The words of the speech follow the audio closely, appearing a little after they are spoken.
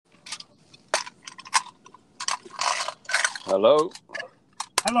Hello.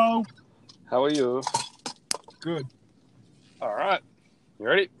 Hello. How are you? Good. All right. You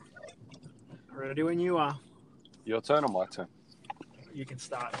ready? Ready when you are. Your turn or my turn? You can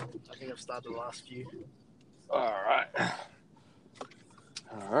start. I think I've started the last few. All right.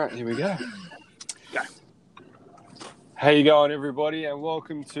 All right. Here we go. Go. How you going, everybody? And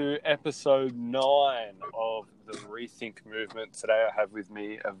welcome to episode 9 of the Rethink Movement. Today I have with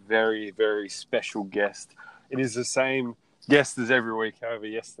me a very, very special guest. It is the same guest as every week. However,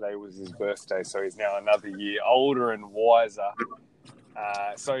 yesterday was his birthday, so he's now another year older and wiser.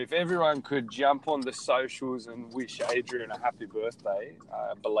 So if everyone could jump on the socials and wish Adrian a happy birthday,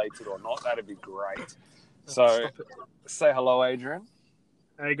 belated or not, that'd be great. So say hello, Adrian.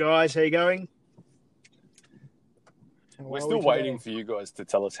 Hey guys, how you going? We're still waiting for you guys to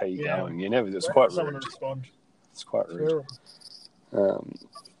tell us how you're going. You never. It's quite rude. Respond. It's quite rude.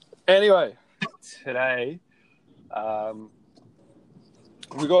 Anyway, today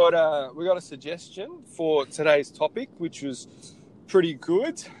we got a suggestion for today's topic, which was pretty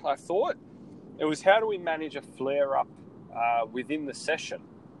good. I thought it was how do we manage a flare up within the session.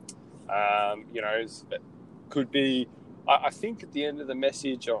 It could be. I think at the end of the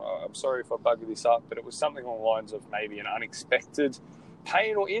message, I'm sorry if I buggered this up, but it was something along the lines of maybe an unexpected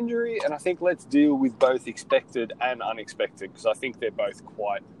pain or injury. And I think let's deal with both expected and unexpected, because I think they're both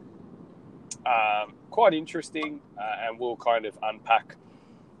quite interesting, and we'll kind of unpack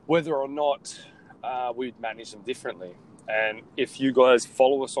whether or not we'd manage them differently. And if you guys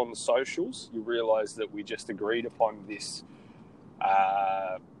follow us on the socials, you realise that we just agreed upon this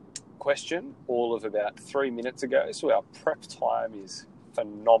question all of about 3 minutes ago, so our prep time is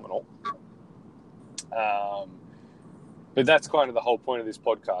phenomenal. But that's kind of the whole point of this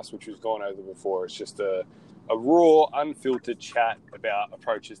podcast, which we've gone over before. It's just a raw, unfiltered chat about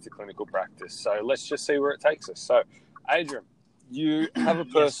approaches to clinical practice. So let's just see where it takes us. So, Adrian, you have a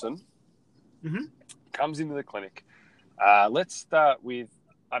person comes into the clinic. Let's start with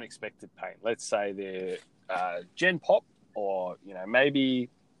unexpected pain. Let's say they're gen pop, or maybe.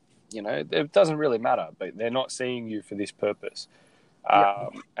 It doesn't really matter, but they're not seeing you for this purpose.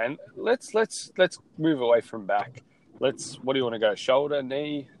 And let's move away from back. What do you want to go? Shoulder,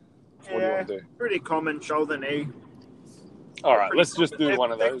 knee? What do you want to do? Pretty common, shoulder, knee. All right, let's just do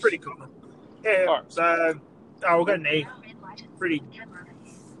one of those. Pretty common. Yeah. Right. So, we'll go knee. Pretty.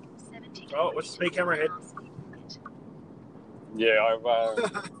 Oh, what's the speed camera ahead? Yeah,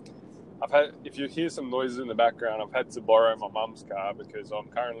 I've had, if you hear some noises in the background, I've had to borrow my mum's car because I'm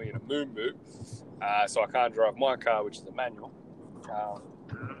currently in a moo-moo, so I can't drive my car, which is a manual.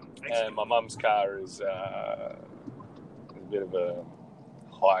 And my mum's car is a bit of a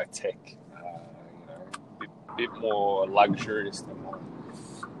high-tech, bit more luxurious than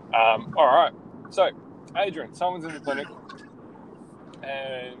mine. All right, so Adrian, someone's in the clinic,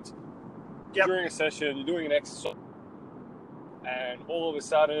 and during a session, you're doing an exercise. And all of a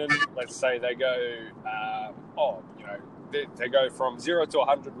sudden, let's say they go, they go from 0 to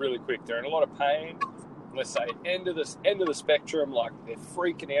 100 really quick. They're in a lot of pain. Let's say end of the spectrum, like they're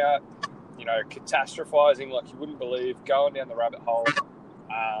freaking out, catastrophizing like you wouldn't believe, going down the rabbit hole,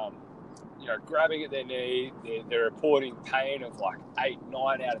 grabbing at their knee. They're reporting pain of like 8,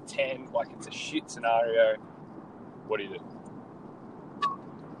 9 out of 10, like it's a shit scenario. What do you do?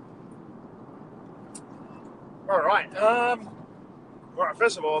 All right. All right,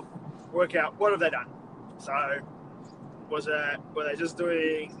 first of all, work out what have they done. So, were they just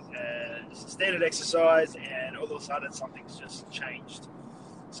doing standard exercise, and all of a sudden something's just changed?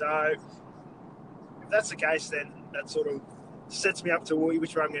 So, if that's the case, then that sort of sets me up to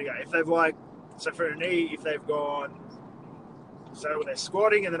which way I'm going to go. If they've so for a knee, if they've gone, so they're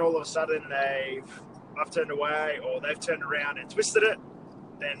squatting, and then all of a sudden I've turned away, or they've turned around and twisted it,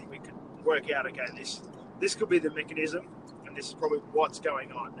 then we could work out, okay, this could be the mechanism. And this is probably what's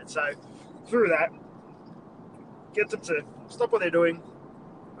going on. And so through that, get them to stop what they're doing,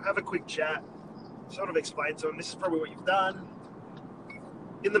 have a quick chat, sort of explain to them, this is probably what you've done.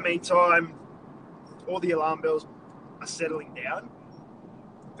 In the meantime, all the alarm bells are settling down.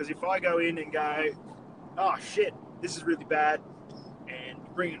 Because if I go in and go, oh shit, this is really bad, and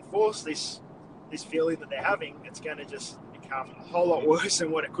bring and force this feeling that they're having, it's going to just become a whole lot worse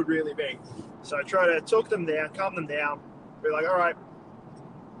than what it could really be. So I try to talk them down, calm them down, be like, all right,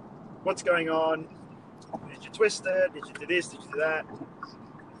 what's going on? Did you twist it? Did you do this? Did you do that?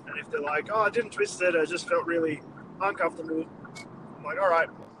 And if they're like, oh, I didn't twist it, I just felt really uncomfortable, I'm like, all right.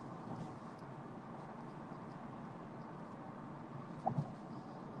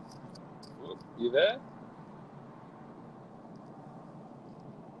 You there?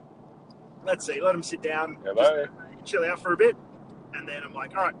 Let's see, let them sit down. Hello? chill out for a bit, and then I'm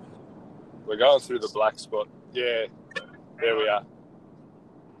like, all right, We're going through the black spot. Yeah, there we are.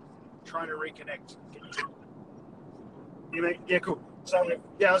 Trying to reconnect. You mean, yeah, cool. So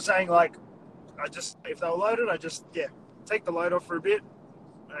yeah, I was saying like, if they were loaded, take the load off for a bit,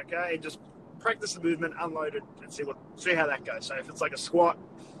 okay, and just practice the movement, unload it, and see how that goes. So if it's like a squat,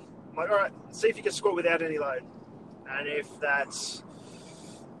 I'm like, all right, see if you can squat without any load, and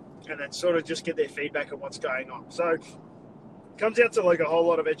then sort of just get their feedback on what's going on. So it comes out to like a whole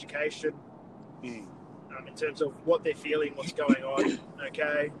lot of education in terms of what they're feeling, what's going on,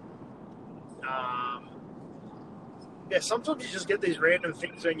 okay. Sometimes you just get these random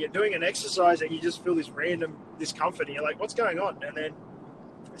things when you're doing an exercise and you just feel this random discomfort and you're like, what's going on? And then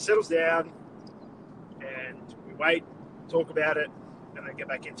it settles down and we wait, talk about it, and then get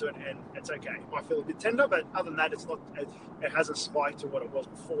back into it, and it's okay. It might feel a bit tender, but other than that, it hasn't spiked to what it was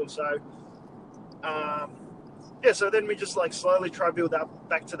before. So, so then we just like slowly try to build up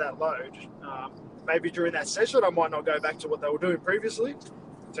back to that load. Maybe during that session, I might not go back to what they were doing previously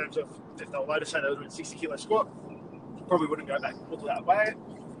in terms of if they were loaded, say they were doing 60 kilo squat. Probably wouldn't go back all that way,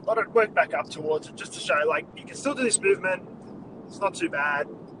 but I'd work back up towards it just to show like you can still do this movement. It's not too bad,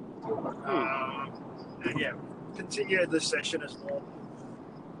 continue the session as normal.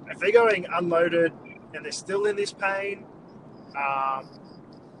 If they're going unloaded and they're still in this pain, and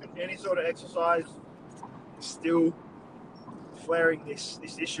any sort of exercise is still flaring this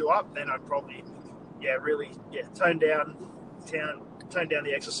issue up, then I'd probably tone down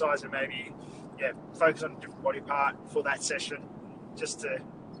the exercise and maybe focus on a different body part for that session just to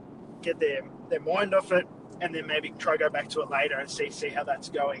get their mind off it, and then maybe try to go back to it later and see how that's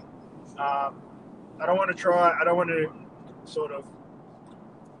going. I don't want to sort of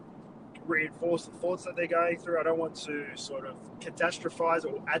reinforce the thoughts that they're going through. I don't want to sort of catastrophize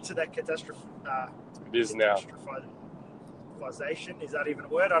or add to that catastrophe. It is now. Catastrophization, is that even a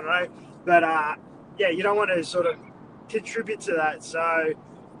word? I don't know. But you don't want to sort of contribute to that. So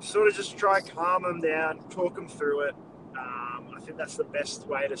sort of just try to calm them down, talk them through it. I think that's the best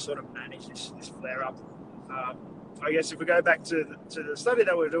way to sort of manage this flare up. I guess if we go back to the study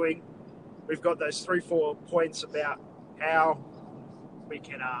that we're doing, we've got those 3-4 points about how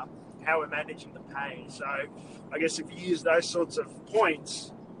we're managing the pain. So I guess if you use those sorts of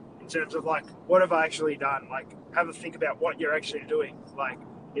points in terms of like, what have I actually done? Like, have a think about what you're actually doing. Like,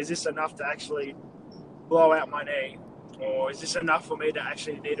 is this enough to actually blow out my knee? Or is this enough for me to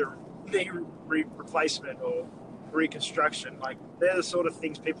actually need a knee replacement or reconstruction? Like, they're the sort of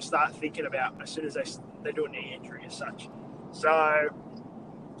things people start thinking about as soon as they do a knee injury as such. So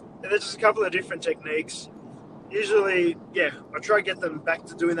there's just a couple of different techniques. Usually, I try to get them back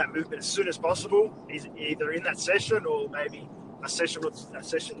to doing that movement as soon as possible, either in that session or maybe a session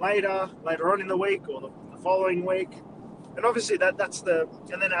later on in the week or the following week. And obviously and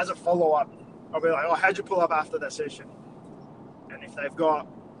then as a follow-up, I'll be like, oh, how'd you pull up after that session? And if they've got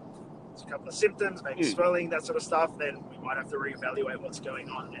a couple of symptoms, maybe swelling, that sort of stuff, then we might have to reevaluate what's going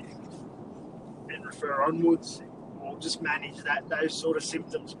on and refer onwards, or just manage those sort of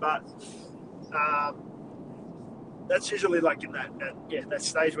symptoms. But that's usually like in that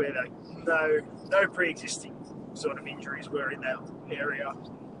stage where like no pre-existing sort of injuries were in that area.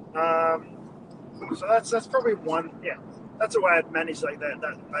 So that's probably one. That's a way I'd manage like that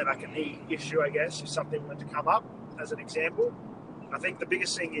like a knee issue, I guess, if something were to come up as an example. I think the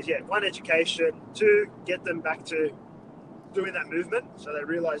biggest thing is, one, education, 2, get them back to doing that movement so they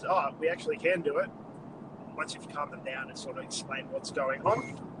realise, we actually can do it once you've calmed them down and sort of explain what's going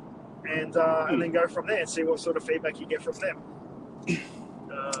on, and then go from there and see what sort of feedback you get from them.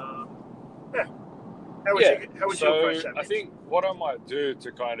 How would you approach that? I think what I might do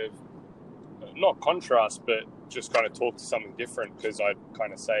to kind of not contrast, but just kind of talk to something different, because I'd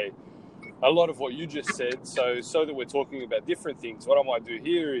kind of say a lot of what you just said, so that we're talking about different things. What I might do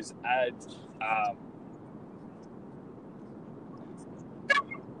here is add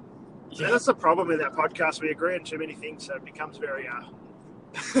that's the problem with our podcast. We agree on too many things, so it becomes very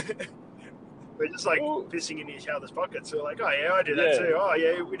we're just like pissing in each other's pockets. So we're like, oh yeah, I do that too. Oh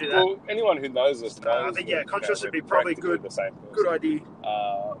yeah, we do that. Well, anyone who knows us knows. I think contrast would be probably good idea.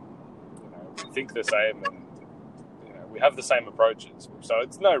 We think the same, and we have the same approaches, so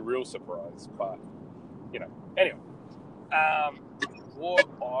it's no real surprise. But anyway, what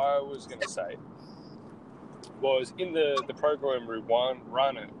I was going to say was in the program we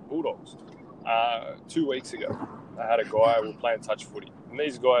run at Bulldogs 2 weeks ago. I had a guy, we were playing touch footy, and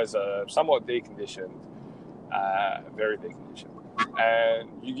these guys are somewhat deconditioned, very deconditioned. And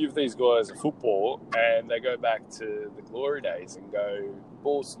you give these guys a football, and they go back to the glory days and go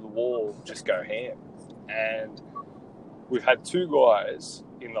balls to the wall, just go ham. And we've had 2 guys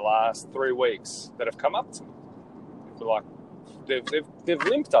in the last 3 weeks that have come up to me. Like, they've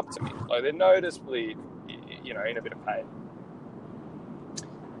limped up to me. Like, they're noticeably, in a bit of pain.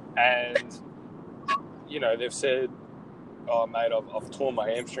 And, they've said, oh, mate, I've torn my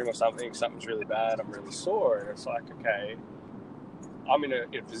hamstring or something's really bad, I'm really sore. And it's like, okay, I'm in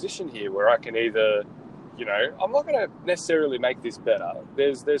a position here where I can either, I'm not going to necessarily make this better.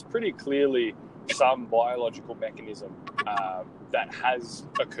 There's pretty clearly some biological mechanism that has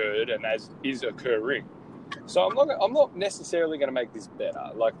occurred and is occurring. So I'm not necessarily going to make this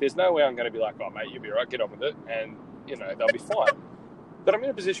better. Like, there's no way I'm going to be like, oh, mate, you'll be right, get on with it, and, they'll be fine. But I'm in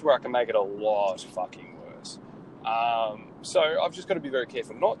a position where I can make it a lot fucking worse. So I've just got to be very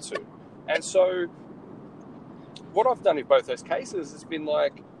careful not to. And so what I've done in both those cases has been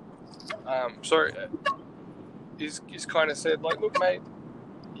like, is kind of said, like, look, mate,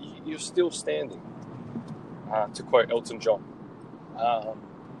 you're still standing, to quote Elton John.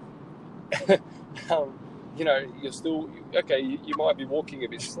 You're still, okay, you might be walking a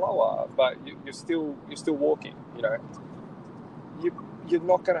bit slower, but you're still walking, You're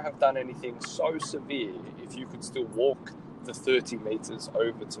not going to have done anything so severe if you could still walk the 30 meters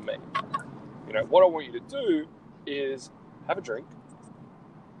over to me. What I want you to do is have a drink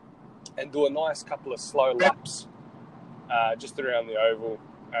and do a nice couple of slow laps just around the oval,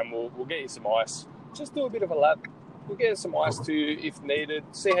 and we'll get you some ice. Just do a bit of a lap. We'll get you some ice to you if needed.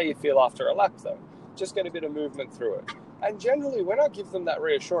 See how you feel after a lap, though. Just get a bit of movement through it. And generally, when I give them that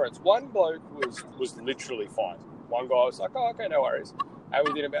reassurance, one bloke was literally fine. One guy was like, oh, okay, no worries. And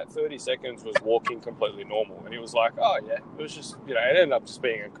within about 30 seconds was walking completely normal. And he was like, oh, yeah, it was just, it ended up just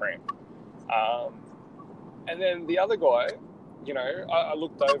being a cramp. And then the other guy, I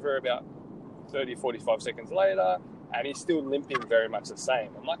looked over about 30, 45 seconds later, and he's still limping very much the same.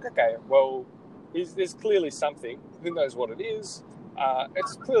 I'm like, okay, well, there's clearly something. Who knows what it is?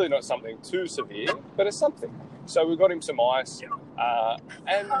 It's clearly not something too severe, but it's something. So we got him some ice.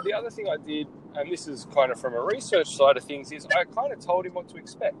 And the other thing I did, and this is kind of from a research side of things, is I kind of told him what to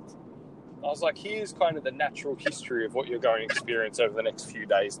expect. I was like, here's kind of the natural history of what you're going to experience over the next few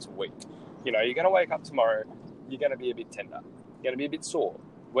days to week. You're going to wake up tomorrow, you're going to be a bit tender. You're going to be a bit sore.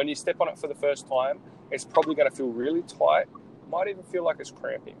 When you step on it for the first time, it's probably going to feel really tight. Might even feel like it's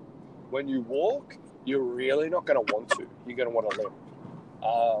cramping. When you walk, you're really not going to want to. You're going to want to limp.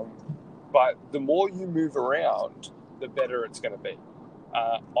 But the more you move around, the better it's going to be.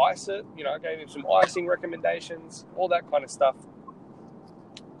 Ice it, I gave him some icing recommendations, all that kind of stuff.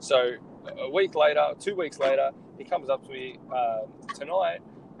 So a week later, 2 weeks later, he comes up to me tonight,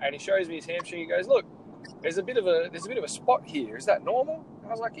 and he shows me his hamstring. He goes, look, there's a bit of a spot here. Is that normal? And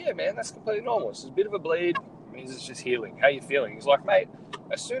I was like, yeah, man, that's completely normal. It's a bit of a bleed. It means it's just healing. How you feeling? He's like, mate,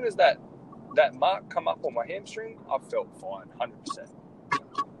 as soon as that mark come up on my hamstring, I felt fine, 100%.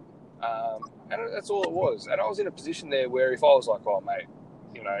 And that's all it was. And I was in a position there where if I was like, oh, mate,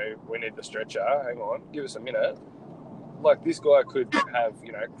 we need the stretcher, hang on, give us a minute. Like, this guy could have,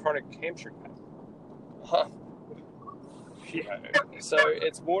 chronic hamstring pain. Huh. So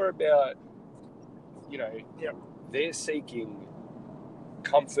it's more about, they're seeking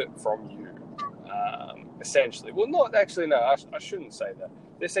comfort from you, essentially. Well, not actually, no, I shouldn't say that.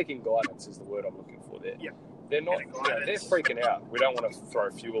 They're seeking guidance is the word I'm looking for there. Yeah. They're not, they're freaking out. We don't want to throw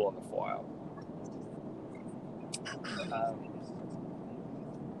fuel on the fire.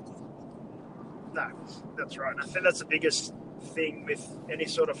 No, that's right. And I think that's the biggest thing with any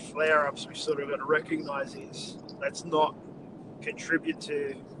sort of flare-ups we sort of got to recognise is let's not contribute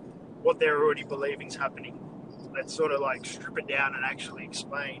to what they're already believing is happening. Let's sort of like strip it down and actually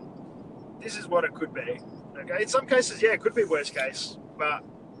explain this is what it could be. Okay, in some cases, yeah, it could be worst case, but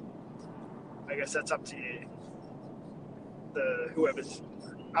I guess that's up to you. Whoever's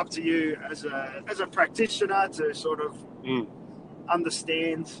up to you as a practitioner to sort of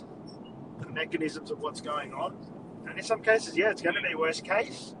understand the mechanisms of what's going on. And in some cases, yeah, it's going to be worst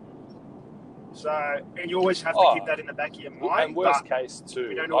case. So, and you always have to keep that in the back of your mind. And worst case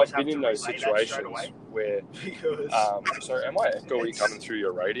too, I've been in those situations where. Sorry, am I echoey coming through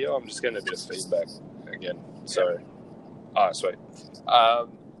your radio? I'm just getting a bit of feedback again. So, sweet.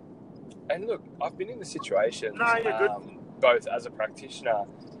 And look, I've been in the situations, both as a practitioner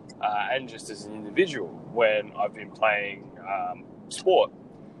and just as an individual, when I've been playing sport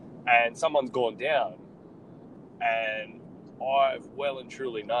and someone's gone down and I've well and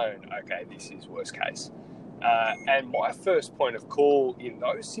truly known, okay, this is worst case. And my first point of call in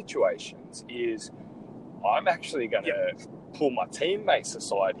those situations is I'm actually going to pull my teammates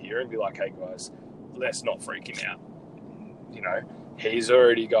aside here and be like, hey guys, let's not freak him out. He's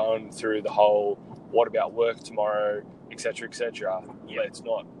already gone through the whole, what about work tomorrow? etc., etc. Yeah. Let's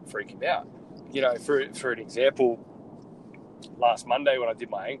not freak him out. You know, for an example, last Monday when I did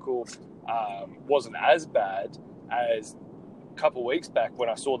my ankle, wasn't as bad as a couple of weeks back when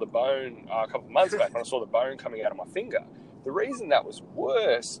I saw the bone, a couple of months back when I saw the bone coming out of my finger. The reason that was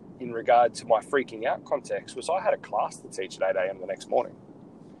worse in regard to my freaking out context was I had a class to teach at 8 a.m. the next morning.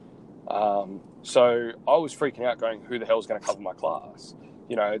 So I was freaking out going, who the hell's going to cover my class?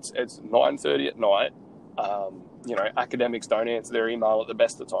 You know, it's 9:30 at night. You know, academics don't answer their email at the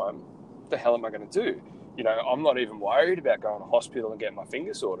best of time. What the hell am I going to do? You know, I'm not even worried about going to hospital and getting my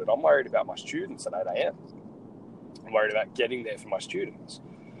finger sorted. I'm worried about my students at 8 a.m. I'm worried about getting there for my students.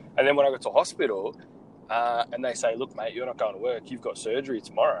 And then when I got to hospital and they say, look, mate, you're not going to work. You've got surgery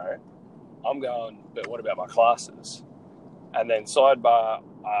tomorrow. I'm going, but what about my classes? And then sidebar,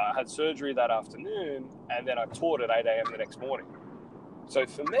 I had surgery that afternoon and then I taught at 8 a.m. the next morning. So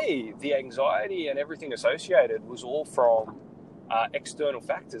for me, the anxiety and everything associated was all from external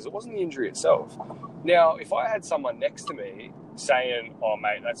factors. It wasn't the injury itself. Now, if I had someone next to me saying, oh,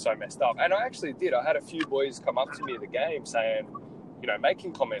 mate, that's so messed up. And I actually did. I had a few boys come up to me at the game saying, you know,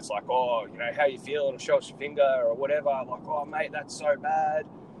 making comments like, oh, you know, how you feeling? Or show us your finger or whatever. Like, oh, mate, that's so bad.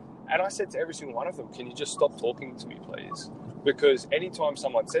 And I said to every single one of them, can you just stop talking to me, please? Because anytime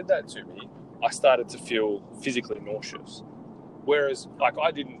someone said that to me, I started to feel physically nauseous. Whereas, like, I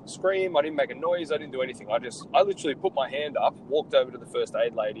didn't scream, I didn't make a noise, I didn't do anything. I literally put my hand up, walked over to the first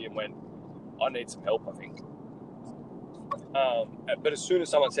aid lady and went, I need some help, I think. But as soon as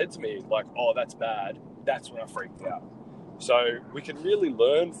someone said to me, like, oh, that's bad, that's when I freaked out. So we can really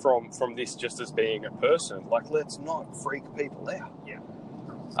learn from this just as being a person. Like, let's not freak people out. Yeah.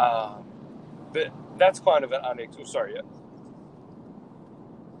 But that's kind of an sorry, yeah.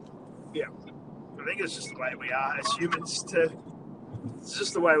 Yeah. I think it's just the way we are as humans it's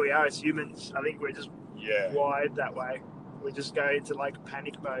just the way we are as humans. I think we're just wired that way. We just go into like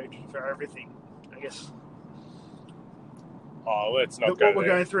panic mode for everything, I guess. Oh, let's not What go we're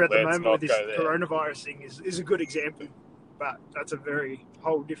there. going through at the moment with this go there. coronavirus thing is a good example, but that's a very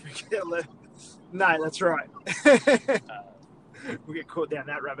whole different No, that's right. We'll get caught down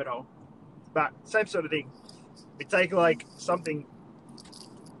that rabbit hole. But same sort of thing. We take like something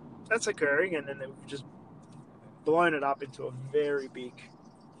that's occurring and then they've just blown it up into a very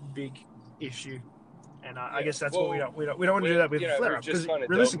big issue. And I guess that's what we don't want to do that with flare-up. Just kind of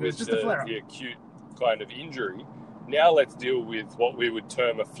realistically, it's just a flare-up. the acute kind of injury. Now let's deal with what we would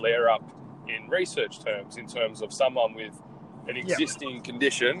term a flare-up in research terms, in terms of someone with an existing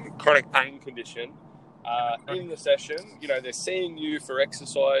condition, chronic pain condition, in the session. You know, they're seeing you for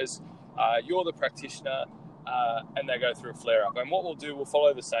exercise, you're the practitioner, and they go through a flare-up. And what we'll do, we'll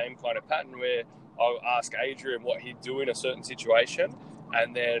follow the same kind of pattern where I'll ask Adrian what he'd do in a certain situation,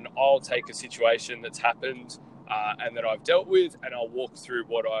 and then I'll take a situation that's happened and that I've dealt with, and I'll walk through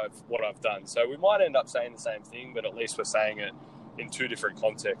what I've done. So we might end up saying the same thing, but at least we're saying it in two different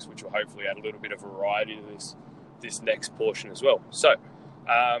contexts, which will hopefully add a little bit of variety to this next portion as well. So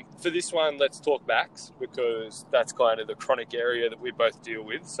for this one, let's talk backs, because that's kind of the chronic area that we both deal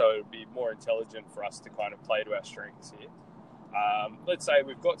with. So it'd be more intelligent for us to kind of play to our strengths here. Let's say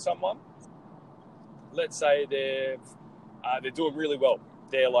we've got someone. Let's say they're doing really well.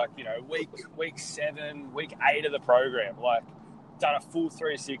 They're like, you know, week 7, week 8 of the program, like done a full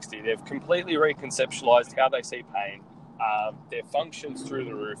 360. They've completely reconceptualized how they see pain. Their function's through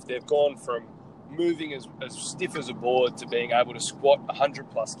the roof. They've gone from moving as stiff as a board to being able to squat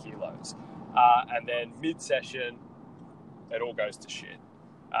 100 plus kilos. And then mid-session, it all goes to shit.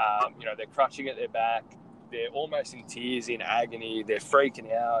 You know, they're crutching at their back. They're almost in tears, in agony. They're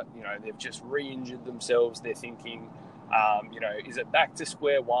freaking out. You know, they've just re-injured themselves. They're thinking, you know, is it back to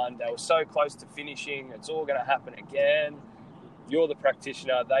square one? They were so close to finishing. It's all going to happen again. You're the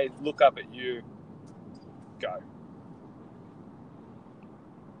practitioner. They look up at you. Go.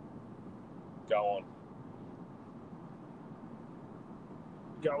 Go on.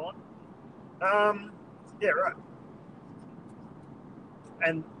 Go on. Yeah, right.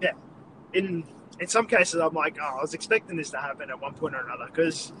 And yeah, in some cases, I'm like, oh, I was expecting this to happen at one point or another,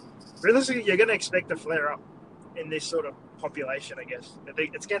 because realistically, you're going to expect a flare up in this sort of population. I guess I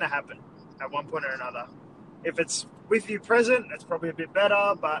think it's going to happen at one point or another. If it's with you present, it's probably a bit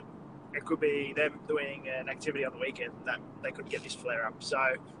better, but it could be them doing an activity on the weekend that they could get this flare up.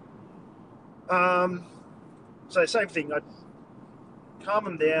 So same thing. I'd calm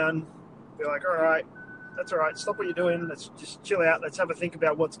them down, be like, all right, that's all right. Stop what you're doing. Let's just chill out. Let's have a think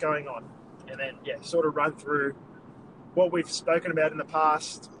about what's going on. And then, sort of run through what we've spoken about in the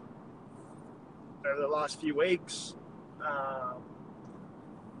past over the last few weeks.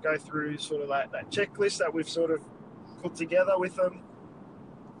 Go through sort of that checklist that we've sort of put together with them,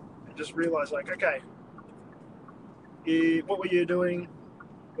 and just realize, like, okay, what were you doing?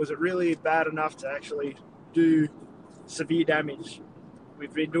 Was it really bad enough to actually do severe damage?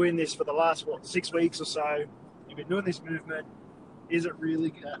 We've been doing this for the last, 6 weeks or so. You've been doing this movement. Is it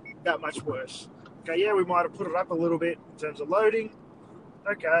really that much worse? Okay, yeah, we might have put it up a little bit in terms of loading.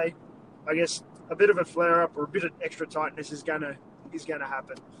 Okay, I guess a bit of a flare up or a bit of extra tightness is gonna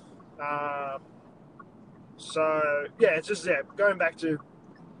happen. So yeah, it's just going back to,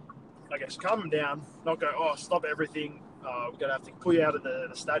 I guess, calm them down, not go, oh, stop everything. We're gonna have to pull you out of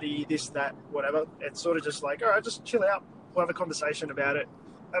the study, this, that, whatever. It's sort of just like, all right, just chill out. We'll have a conversation about it,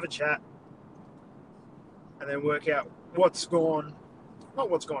 have a chat, and then work out not what's gone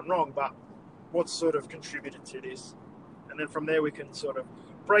wrong, but what's sort of contributed to this. And then from there we can sort of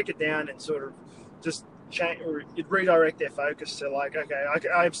break it down and sort of just change or redirect their focus to, like, okay,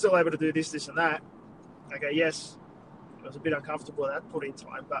 I'm still able to do this, this, and that. Okay, yes, it was a bit uncomfortable at that point in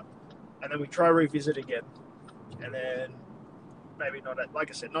time, and then we try revisit again, and then maybe not at, like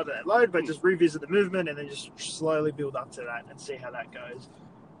I said, not at that load, but just revisit the movement, and then just slowly build up to that and see how that goes.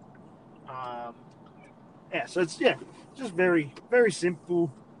 So it's just very, very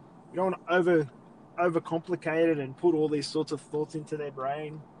simple. You don't want to overcomplicate it and put all these sorts of thoughts into their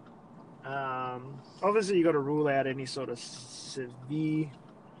brain. Obviously, you got to rule out any sort of severe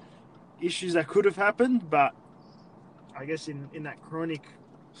issues that could have happened, but I guess in that chronic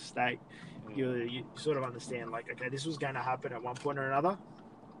state, you sort of understand, like, okay, this was going to happen at one point or another,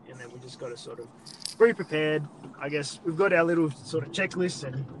 and then we just got to sort of be prepared. I guess we've got our little sort of checklists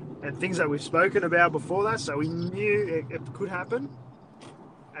and things that we've spoken about before that, so we knew it could happen.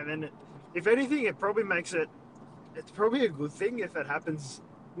 And then, if anything, it probably makes it's probably a good thing if it happens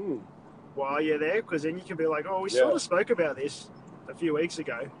while you're there, because then you can be like, oh, we sort of spoke about this a few weeks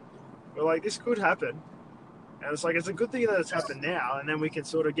ago. We're like, this could happen. And it's like, it's a good thing that it's happened now, and then we can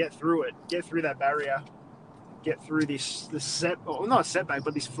sort of get through that barrier, get through this not setback,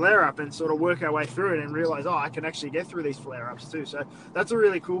 but this flare-up, and sort of work our way through it and realize, oh, I can actually get through these flare-ups too. So that's a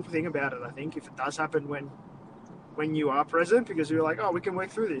really cool thing about it, I think, if it does happen when you are present, because you're like, oh, we can work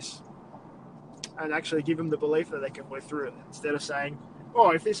through this. And actually give them the belief that they can work through it, instead of saying,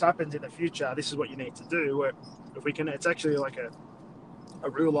 oh, if this happens in the future, this is what you need to do. Where if we can, it's actually like a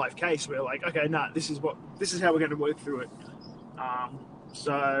real life case where, like, okay, this is how we're going to work through it.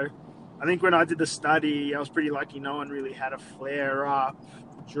 So I think when I did the study, I was pretty lucky. No one really had a flare up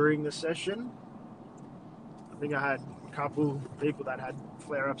during the session. I think I had a couple people that had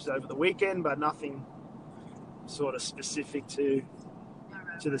flare ups over the weekend, but nothing sort of specific to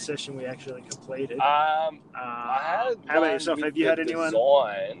the session we actually completed. I had how about yourself? Have you had anyone?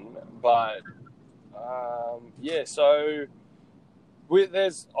 Design, but so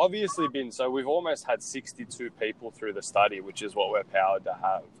there's obviously been, so we've almost had 62 people through the study, which is what we're powered to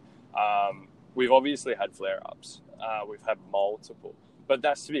have. We've obviously had flare-ups. We've had multiple, but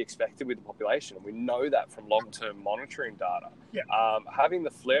that's to be expected with the population, and we know that from long-term monitoring data. Having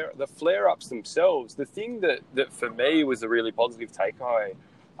the flare-ups themselves, the thing that for me was a really positive takeaway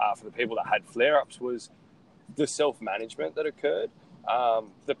for the people that had flare-ups was the self-management that occurred.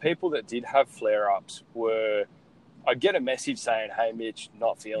 The people that did have flare-ups were, I'd get a message saying, hey, Mitch,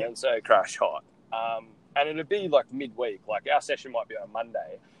 not feeling so crash hot. And it'd be like midweek, like our session might be on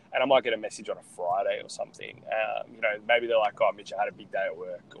Monday, and I might get a message on a Friday or something. Maybe they're like, oh, Mitch, I had a big day at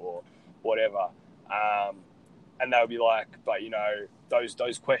work or whatever. And they'll be like, but,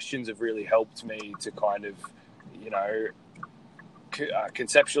 those questions have really helped me to kind of,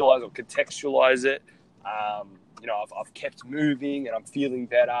 conceptualize or contextualize it. I've kept moving and I'm feeling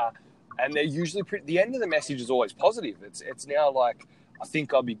better. And they're usually the end of the message is always positive. It's now like, I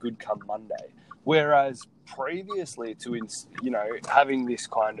think I'll be good come Monday. Whereas previously having this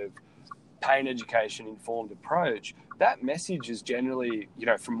kind of pain education informed approach, that message is generally,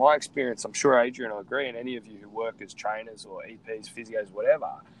 from my experience, I'm sure Adrian will agree, and any of you who work as trainers or EPs, physios,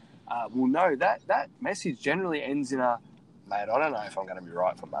 whatever, will know that message generally ends in a, mate, I don't know if I'm going to be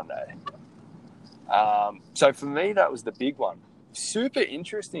right for Monday. So for me, that was the big one. Super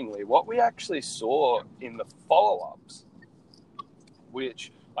interestingly, what we actually saw in the follow-ups,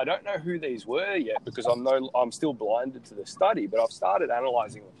 which I don't know who these were yet because I'm still blinded to the study, but I've started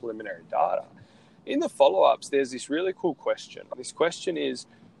analysing the preliminary data. In the follow-ups, there's this really cool question. This question is,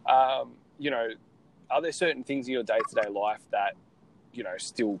 are there certain things in your day-to-day life that,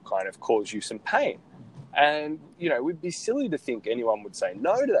 still kind of cause you some pain? And, we'd be silly to think anyone would say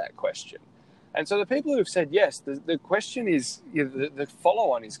no to that question. And so the people who have said yes, the question is, the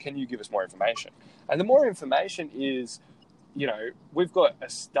follow-on is, can you give us more information? And the more information is, we've got a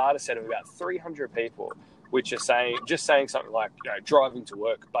data set of about 300 people which are saying something like, driving to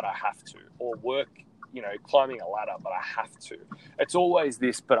work, but I have to, or work, climbing a ladder, but I have to. It's always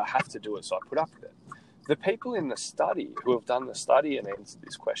this, but I have to do it, so I put up with it. The people in the study who have done the study and answered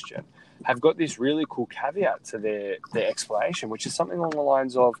this question have got this really cool caveat to their explanation, which is something along the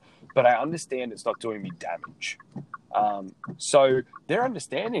lines of, but I understand it's not doing me damage. So they're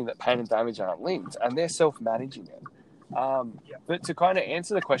understanding that pain and damage aren't linked, and they're self-managing it. But to kind of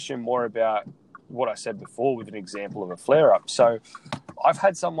answer the question more about what I said before with an example of a flare-up. So I've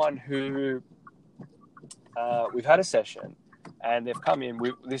had someone who we've had a session, and they've come in.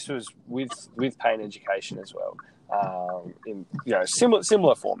 This was with pain education as well, in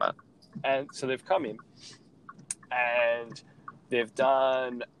similar format. And so they've come in, and they've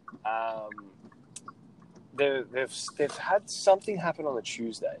done. They've had something happen on a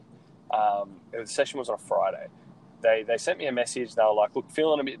Tuesday. The session was on a Friday. They sent me a message. They were like, "Look,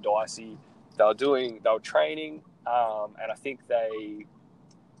 feeling a bit dicey." They were training, and I think they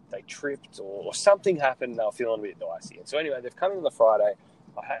tripped or something happened. And they were feeling a bit dicey. And so anyway, they've come in on the Friday.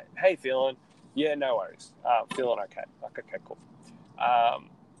 Hey, feeling? Yeah, no worries. Feeling okay. Like, okay, cool.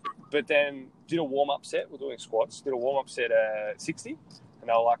 But then did a warm-up set. We're doing squats. Did a warm-up set at 60. And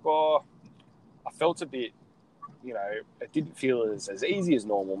they were like, oh, I felt a bit, it didn't feel as easy as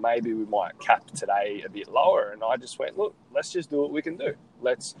normal. Maybe we might cap today a bit lower. And I just went, look, let's just do what we can do.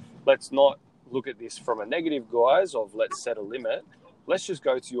 Let's not look at this from a negative guise of let's set a limit. Let's just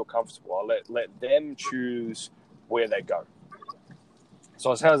go to your comfortable. I'll let them choose where they go. So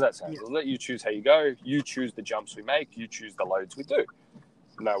how does that sound? I'll let you choose how you go. You choose the jumps we make. You choose the loads we do.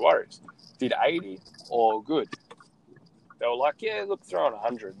 No worries. Did 80 or good? They were like, yeah, look, throw on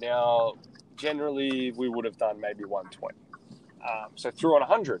 100. Now, generally, we would have done maybe 120. So threw on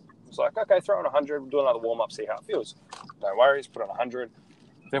 100. It's like, okay, throw on 100. We'll do another warm-up, see how it feels. No worries, put on 100.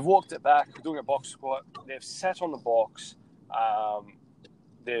 They've walked it back, doing a box squat. They've sat on the box.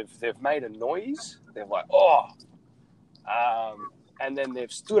 They've made a noise. They're like, oh. And then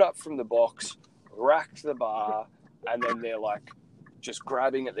they've stood up from the box, racked the bar, and then they're like just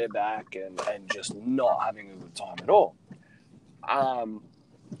grabbing at their back and just not having a good time at all.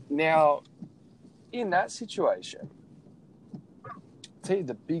 Now, in that situation, I'll tell you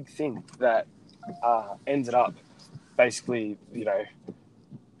the big thing that ended up basically,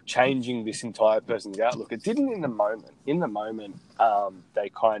 changing this entire person's outlook. It didn't in the moment. In the moment,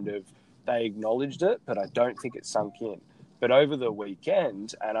 they acknowledged it, but I don't think it sunk in. But over the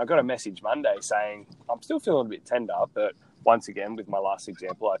weekend, and I got a message Monday saying, I'm still feeling a bit tender, but once again, with my last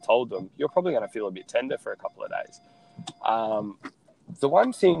example, I told them, you're probably going to feel a bit tender for a couple of days. The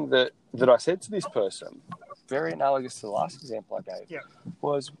one thing that I said to this person, very analogous to the last example I gave,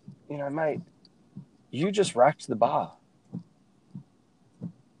 was, mate, you just racked the bar.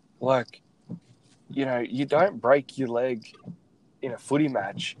 Like, you don't break your leg in a footy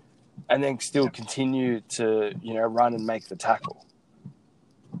match and then still continue to, run and make the tackle.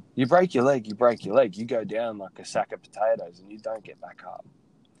 You break your leg, you go down like a sack of potatoes and you don't get back up.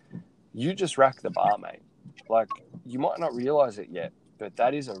 You just rack the bar, mate. Like, you might not realize it yet, but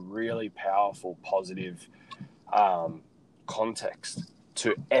that is a really powerful, positive context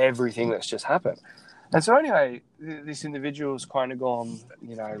to everything that's just happened. And so anyway, this individual's kind of gone,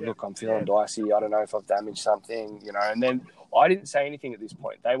 look, I'm feeling dicey. I don't know if I've damaged something, and then I didn't say anything at this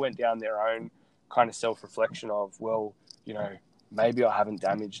point. They went down their own kind of self-reflection of, well, maybe I haven't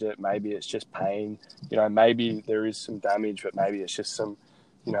damaged it. Maybe it's just pain. Maybe there is some damage, but maybe it's just some,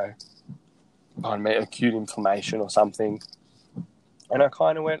 acute inflammation or something. And I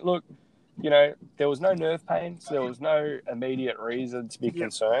kind of went, look, there was no nerve pain, so there was no immediate reason to be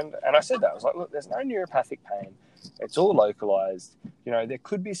concerned. And I said that. I was like, look, there's no neuropathic pain. It's all localized. There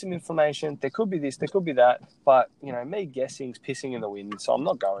could be some inflammation. There could be this, there could be that. But, me guessing's pissing in the wind, so I'm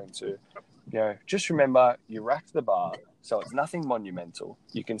not going to. Just remember, you racked the bar, so it's nothing monumental.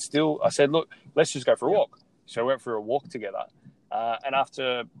 You can still, I said, look, let's just go for a walk. So we went for a walk together. And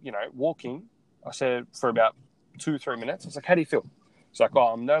after, walking, I said for about 2-3 minutes, I was like, how do you feel? It's like, oh,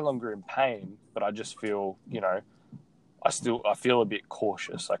 I'm no longer in pain, but I just feel, I feel a bit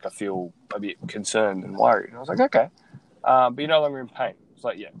cautious. Like I feel a bit concerned and worried. And I was like, okay, but you're no longer in pain. It's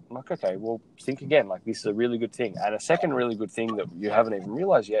like, yeah. I'm like, okay, well, think again. Like this is a really good thing. And a second really good thing that you haven't even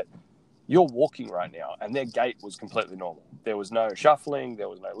realized yet, you're walking right now and their gait was completely normal. There was no shuffling. There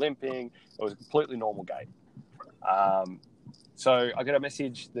was no limping. It was a completely normal gait. So I got a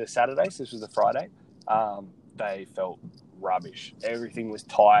message the Saturday. So this was the Friday. They felt rubbish. Everything was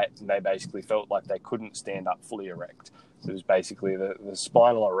tight and they basically felt like they couldn't stand up fully erect. It was basically the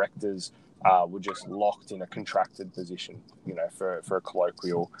spinal erectors were just locked in a contracted position, for a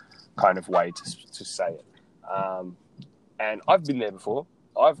colloquial kind of way to say it. And I've been there before.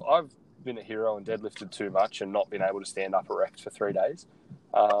 I've been a hero and deadlifted too much and not been able to stand up erect for 3 days.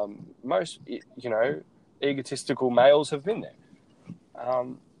 Most, egotistical males have been there.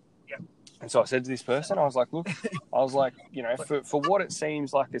 Yeah. And so I said to this person, I was like, look, for what it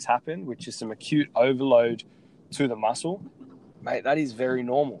seems like has happened, which is some acute overload to the muscle, mate, that is very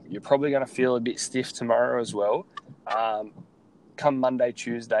normal. You're probably going to feel a bit stiff tomorrow as well. Come Monday,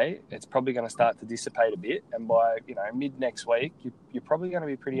 Tuesday, it's probably going to start to dissipate a bit. And by, mid next week, you're probably going to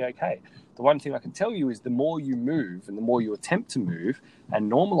be pretty okay. The one thing I can tell you is the more you move and the more you attempt to move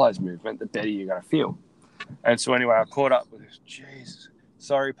and normalize movement, the better you're going to feel. And so anyway, I caught up with this. Jesus.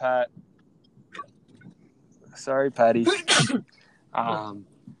 Sorry, Pat. Sorry, Patty. Sorry.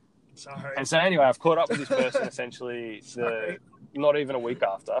 And so anyway, I've caught up with this person essentially not even a week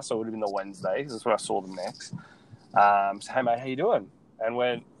after, so it would have been the Wednesday, because that's when I saw them next. So, hey, mate, how you doing? And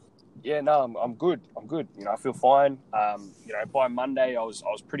went, yeah, no, I'm good. I feel fine. By Monday, I was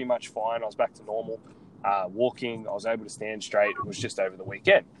pretty much fine. I was back to normal. Walking, I was able to stand straight. It was just over the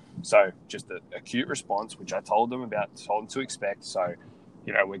weekend. So just an acute response, which I told them to expect. So,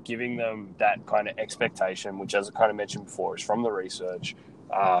 we're giving them that kind of expectation, which, as I kind of mentioned before, is from the research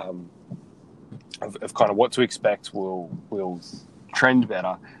of kind of what to expect will trend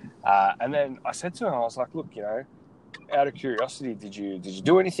better. And then I said to him, I was like, look, out of curiosity, did you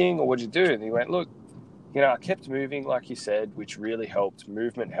do anything, or what did you do? And he went, look, I kept moving, like you said, which really helped.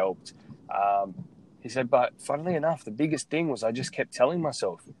 Movement helped. He said, but funnily enough, the biggest thing was I just kept telling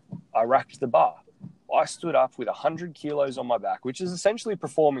myself, I racked the bar. I stood up with 100 kilos on my back, which is essentially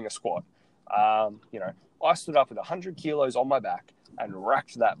performing a squat. I stood up with 100 kilos on my back and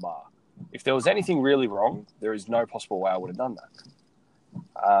racked that bar. If there was anything really wrong, there is no possible way I would have done that.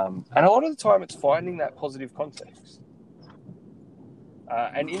 And a lot of the time, it's finding that positive context.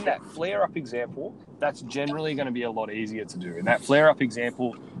 And in that flare-up example, that's generally going to be a lot easier to do. In that flare-up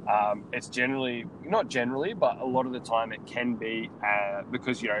example, it's not generally, but a lot of the time it can be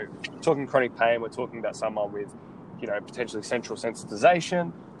because, talking chronic pain, we're talking about someone with, potentially central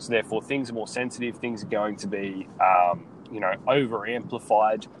sensitization. So therefore, things are more sensitive. Things are going to be,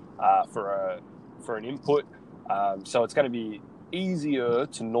 over-amplified for an input. So it's going to be easier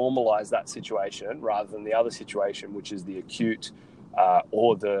to normalize that situation rather than the other situation, which is the acute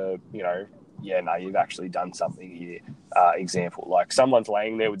or the, you've actually done something here example. Like someone's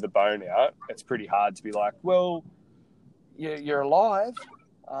laying there with the bone out, it's pretty hard to be like, well, you're alive,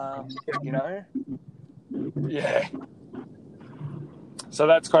 Yeah. So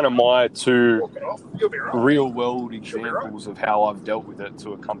that's kind of my two real world examples of how I've dealt with it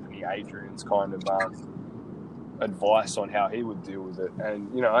to accompany Adrian's kind of advice on how he would deal with it.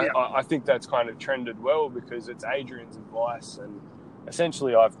 And, I think that's kind of trended well because it's Adrian's advice, and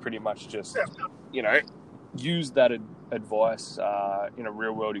essentially I've pretty much just, used that advice in a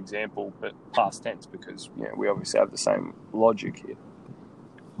real world example, but past tense, because, we obviously have the same logic here.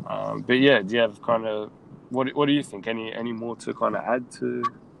 But yeah, do you have kind of, what do you think? Any more to kind of add to?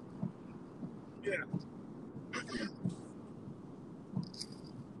 Yeah.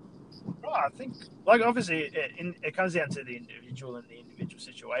 Well, I think, obviously, it comes down to the individual and the individual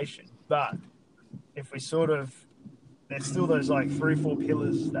situation. But if we there's still those 3-4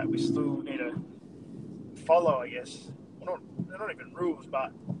 pillars that we still need to follow, I guess. Well, they're not even rules,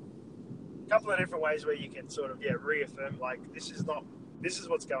 but a couple of different ways where you can sort of reaffirm this is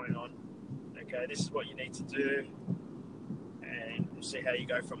what's going on. Okay, this is what you need to do, and we'll see how you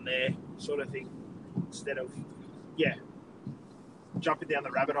go from there, sort of thing. Instead of jumping down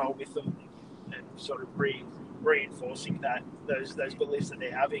the rabbit hole with them and sort of reinforcing those beliefs that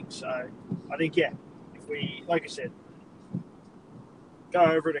they're having. So I think if we, like I said, go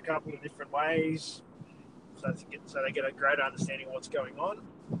over it a couple of different ways, so they get a greater understanding of what's going on,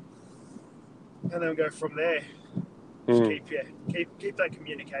 and then go from there. Just keep that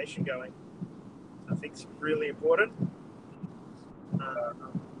communication going. I think it's really important.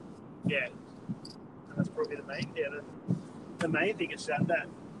 That's probably the main. The main thing is that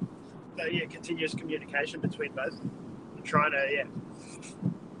continuous communication between both, and trying to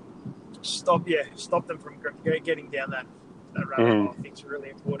stop them from getting down that rabbit hole. I think it's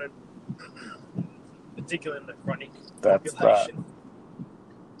really important, particularly in the chronic population.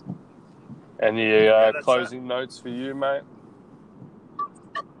 Any closing notes for you, mate?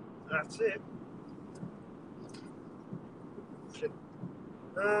 That's it.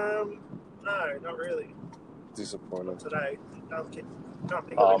 No, not really. Disappointed. Today. Can't think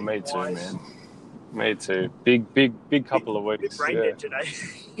of me too, wise. Man. Me too. Big couple of weeks. Bit brain dead today.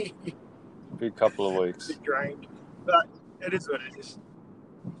 Big couple of weeks. Bit drained. But it is what it is.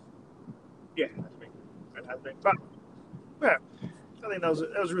 Yeah, that's me. has been. But yeah, I think that was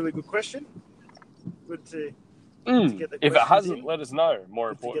a really good question. Good to get the If it questions hasn't, in. let us know. More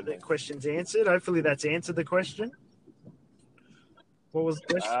Good to get importantly, the questions answered. Hopefully, that's answered the question. What was the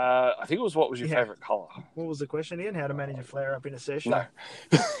question? I think it was, what was your favorite color? What was the question again? How to manage a flare up in a session? No.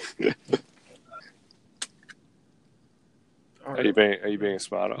 Are you being a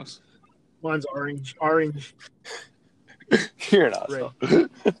smart ass? Mine's orange. Orange. You're an asshole.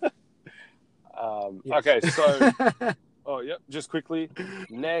 Okay, so just quickly.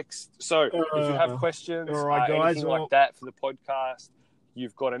 Next, so if you have questions, all right, guys, anything like that for the podcast,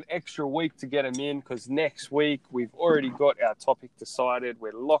 you've got an extra week to get them in, because next week we've already got our topic decided.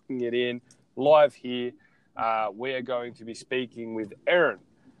 We're locking it in live here. We are going to be speaking with Erin.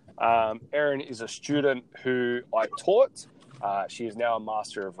 Erin is a student who I taught. She is now a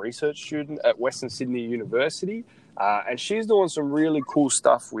Master of Research student at Western Sydney University, and she's doing some really cool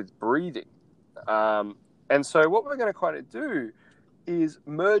stuff with breathing. And so what we're going to kind of do is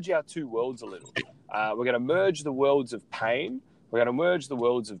merge our two worlds a little. We're going to merge the worlds of pain. We're going to merge the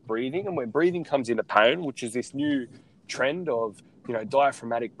worlds of breathing. And when breathing comes into pain, which is this new trend of,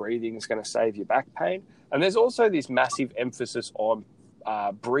 diaphragmatic breathing is going to save your back pain. And there's also this massive emphasis on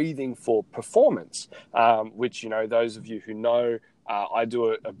breathing for performance, which, those of you who know, I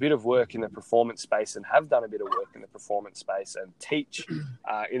do a bit of work in the performance space and have done a bit of work in the performance space and teach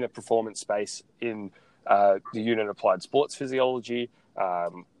in the performance space in the unit of applied sports physiology.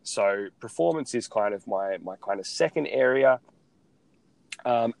 So performance is kind of my kind of second area.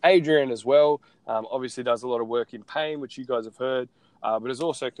 Adrian as well, obviously does a lot of work in pain, which you guys have heard, but has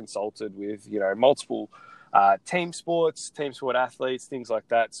also consulted with, multiple team sport athletes, things like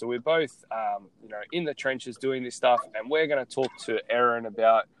that. So we're both, in the trenches doing this stuff, and we're going to talk to Erin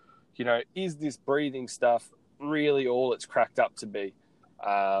about, is this breathing stuff really all it's cracked up to be?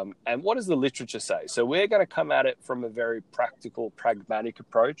 And what does the literature say? So we're going to come at it from a very practical, pragmatic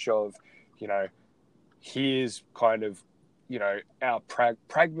approach of, here's kind of, our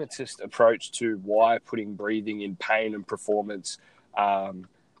pragmatist approach to why putting breathing in pain and performance,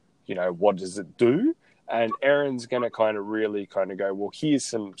 what does it do? And Erin's going to kind of really kind of go, well, here's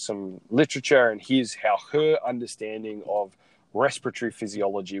some literature, and here's how her understanding of respiratory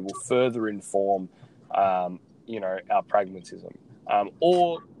physiology will further inform, our pragmatism. I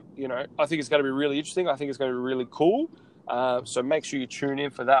think it's going to be really interesting. I think it's going to be really cool. So make sure you tune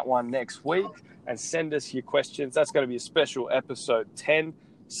in for that one next week and send us your questions. That's going to be a special episode 10,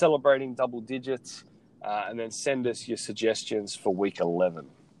 celebrating double digits, and then send us your suggestions for week 11.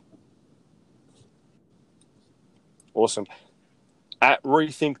 Awesome. At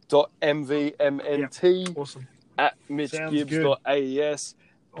rethink.mvmnt. Yep. Awesome. At mitchgibbs.aes.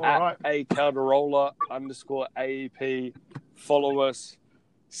 At @acalderola_AEP. Follow us.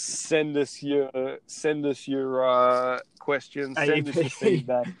 Send us your questions. AEP. Send us your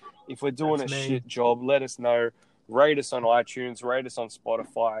feedback. If we're doing shit job, let us know. Rate us on iTunes. Rate us on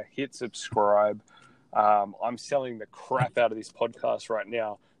Spotify. Hit subscribe. I'm selling the crap out of this podcast right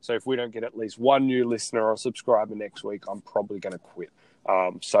now. So if we don't get at least one new listener or subscriber next week, I'm probably going to quit.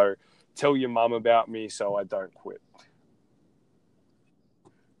 So tell your mum about me so I don't quit.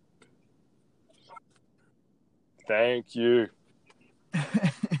 Thank you. All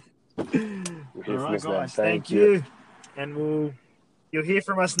right, guys. Thank you. And you'll hear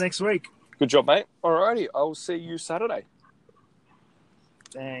from us next week. Good job, mate. Alrighty. I'll see you Saturday.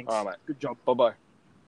 Thanks. All right, mate. Good job. Bye-bye.